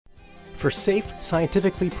For safe,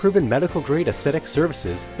 scientifically proven medical-grade aesthetic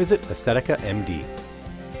services, visit Aesthetica MD.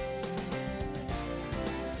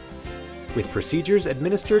 With procedures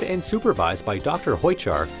administered and supervised by Dr.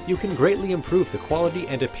 Hoychar, you can greatly improve the quality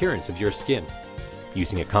and appearance of your skin.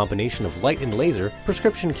 Using a combination of light and laser,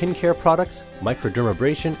 prescription kin care products,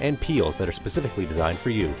 microdermabrasion, and peels that are specifically designed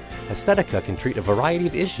for you, Aesthetica can treat a variety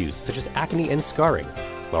of issues such as acne and scarring,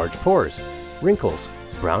 large pores, wrinkles,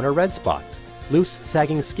 brown or red spots, loose,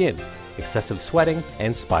 sagging skin, excessive sweating,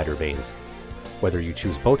 and spider veins. Whether you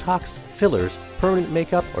choose Botox, fillers, permanent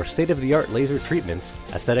makeup, or state-of-the-art laser treatments,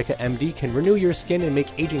 Aesthetica MD can renew your skin and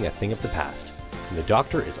make aging a thing of the past. And the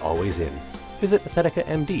doctor is always in. Visit Aesthetica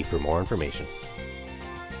MD for more information.